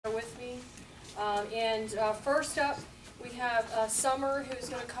First up, we have Summer, who's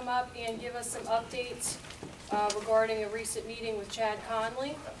going to come up and give us some updates regarding a recent meeting with Chad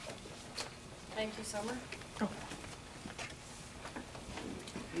Conley. Thank you, Summer. Oh.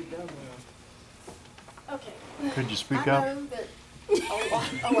 Okay. Could you speak up? I know that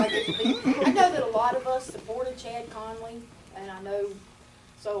I know that a lot of us supported Chad Conley, and I know,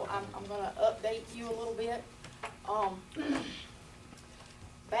 so I'm going to update you a little bit.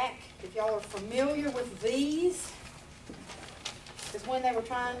 Back, if y'all are familiar with these, is when they were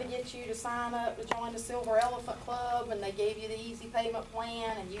trying to get you to sign up to join the Silver Elephant Club, and they gave you the easy payment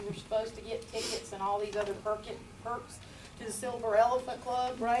plan, and you were supposed to get tickets and all these other perks to the Silver Elephant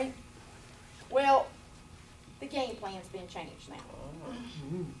Club, right? Well, the game plan's been changed now.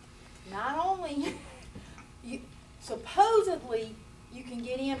 Not only, supposedly you can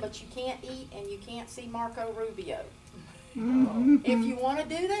get in, but you can't eat and you can't see Marco Rubio. If you want to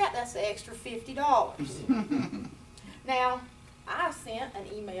do that, that's an extra $50. Now, I sent an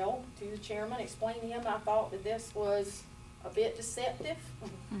email to the chairman explaining to him I thought that this was a bit deceptive,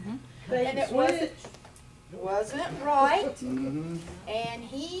 and it wasn't right. And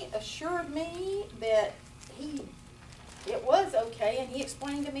he assured me that it was okay, and he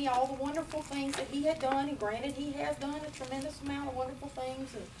explained to me all the wonderful things that he had done, and granted he has done a tremendous amount of wonderful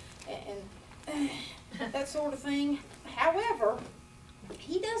things and that sort of thing. However,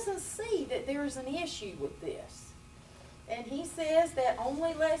 he doesn't see that there's an issue with this. And he says that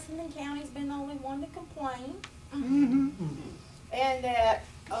only Lexington County's been the only one to complain, and that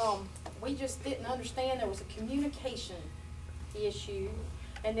we just didn't understand there was a communication issue,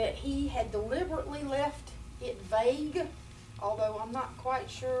 and that he had deliberately left it vague, although I'm not quite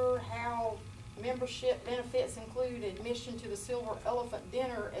sure how membership benefits include admission to the Silver Elephant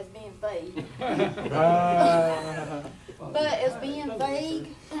Dinner as being vague. But as being vague,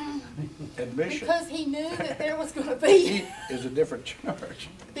 admission, because he knew that there was going to be is a different charge.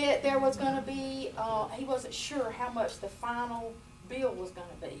 That there was going to be, he wasn't sure how much the final bill was going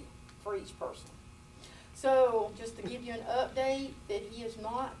to be for each person. So, just to give you an update, that he is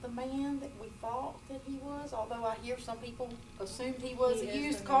not the man that we thought that he was, although I hear some people assumed he was a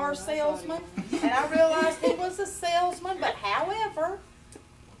used car salesman, and I realized he was a salesman, but however,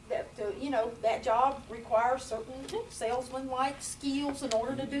 that job requires certain salesman-like skills in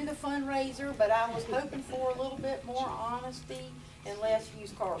order to do the fundraiser, but I was hoping for a little bit more honesty and less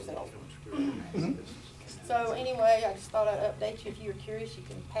used car salesman. So anyway, I just thought I'd update you. If you're curious, you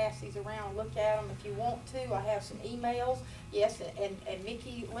can pass these around and look at them if you want to. I have some emails. Yes, and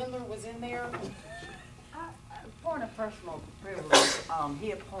Mickey Lindler was in there. Point of personal privilege,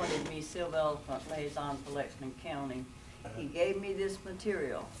 he appointed me Silver Elephant Liaison for Lexington County. He gave me this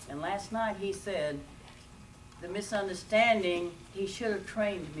material, and last night he said, the misunderstanding, he should have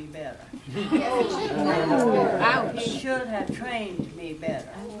trained me better. He should have trained me better.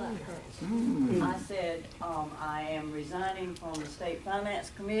 I said, I am resigning from the State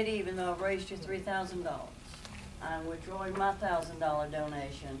Finance Committee, even though I've raised you $3,000. I'm withdrawing my $1,000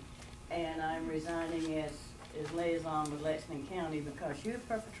 donation, and I'm resigning as liaison with Lexington County because you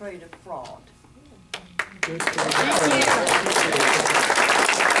perpetrated fraud. And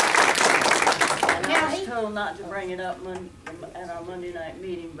I was told not to bring it up at our Monday night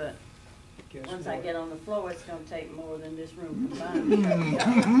meeting, but once I get on the floor, it's going to take more than this room combined.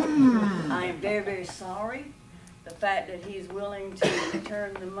 I am very, very sorry. The fact that he's willing to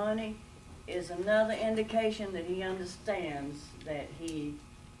return the money is another indication that he understands that he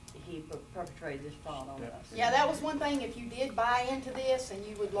perpetrated this fraud on us. Yeah, that was one thing. If you did buy into this and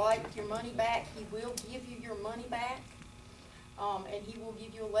you would like your money back, he will give you your money back. And he will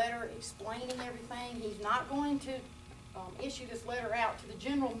give you a letter explaining everything. He's not going to issue this letter out to the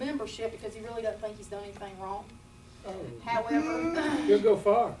general membership because he really doesn't think he's done anything wrong. However, you'll go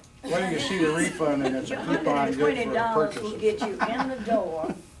far. Well, you see the refund and it's a coupon good for $120 purchases. will get you in the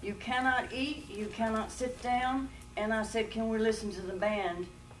door. You cannot eat, you cannot sit down. And I said, can we listen to the band?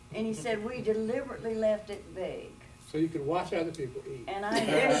 And he said, we deliberately left it vague. So you can watch other people eat. And I'm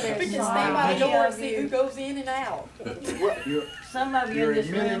very, very we can stand by the door and sorry. see who goes in and out. Some of you in this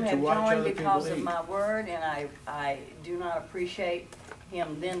room have joined other because people of eat. my word, and I do not appreciate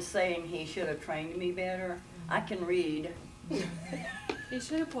him then saying he should have trained me better. I can read. He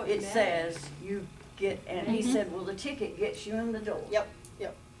should have put It says you get, and he said, well, the ticket gets you in the door. Yep,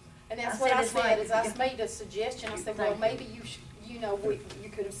 yep. And that's I what said I it's said, like- is I made a suggestion. I said, well, maybe you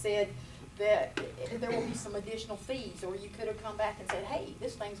could have said that there will be some additional fees, or you could have come back and said, hey,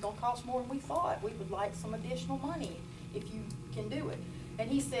 this thing's going to cost more than we thought. We would like some additional money if you can do it. And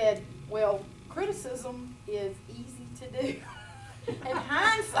he said, well, criticism is easy to do. In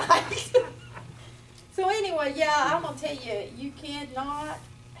hindsight, Yeah, I'm gonna tell you, you cannot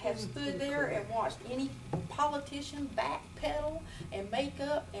have stood there and watched any politician backpedal and make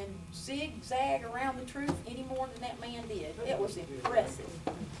up and zigzag around the truth any more than that man did. It was impressive.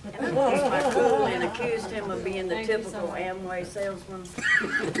 And I lost my cool and accused him of being the Thank you so typical much. Amway salesman.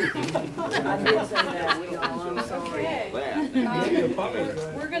 I did say that, we all, I'm sorry.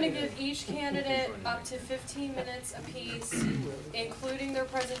 Okay. We're gonna give each candidate up to 15 minutes apiece, including their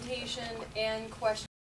presentation and questions.